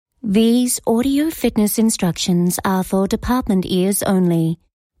These audio fitness instructions are for department ears only.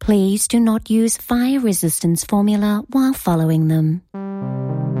 Please do not use fire resistance formula while following them.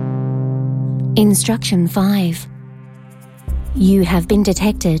 Instruction 5. You have been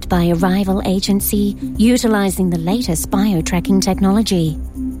detected by a rival agency utilizing the latest bio-tracking technology.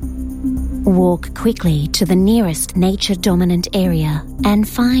 Walk quickly to the nearest nature-dominant area and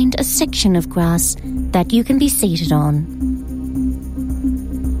find a section of grass that you can be seated on.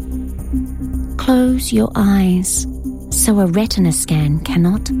 Close your eyes so a retina scan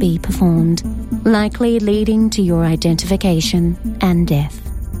cannot be performed, likely leading to your identification and death.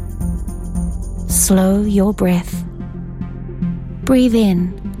 Slow your breath. Breathe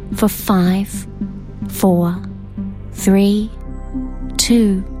in for 5, 4, 3,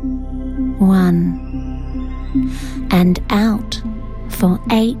 2, 1. And out for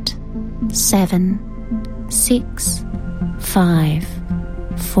 8, 7, 6, 5,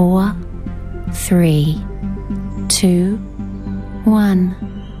 4, 3, 2, 1.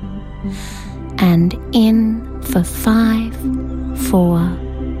 And in for 5, 4,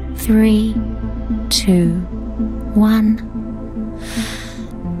 3, 2, 1.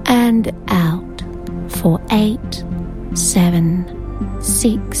 And out for 8, 7,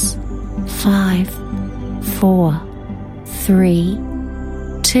 6, 5, 4, 3,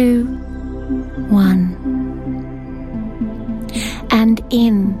 2, 1. And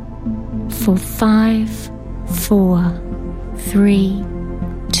in for 5, 4, 3,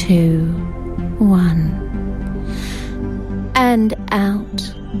 2, 1. And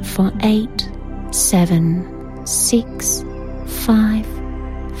out for 8, 7, 6, 5,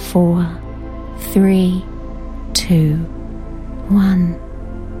 4, 3, 2, 1.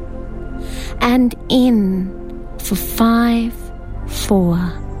 And in for 5,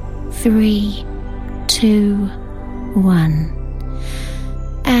 4, 3, 2, 1.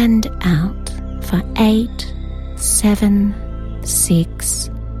 And out for 8, 7, 6,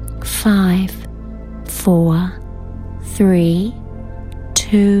 5, 4, 3,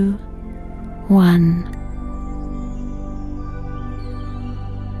 2, 1.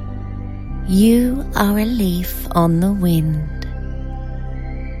 You are a leaf on the wind.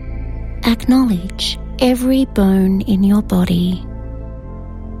 Acknowledge every bone in your body,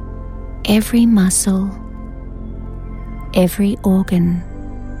 every muscle, every organ,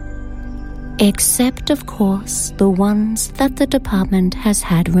 except, of course, the ones that the department has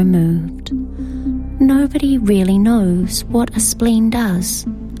had removed. Nobody really knows what a spleen does,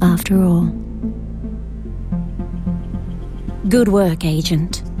 after all. Good work,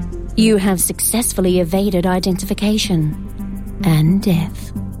 Agent. You have successfully evaded identification and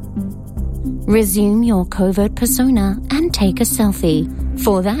death. Resume your covert persona and take a selfie,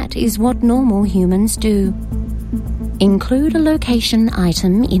 for that is what normal humans do. Include a location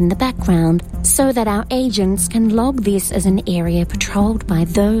item in the background so that our agents can log this as an area patrolled by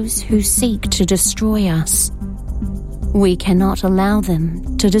those who seek to destroy us. We cannot allow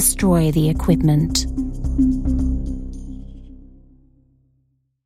them to destroy the equipment.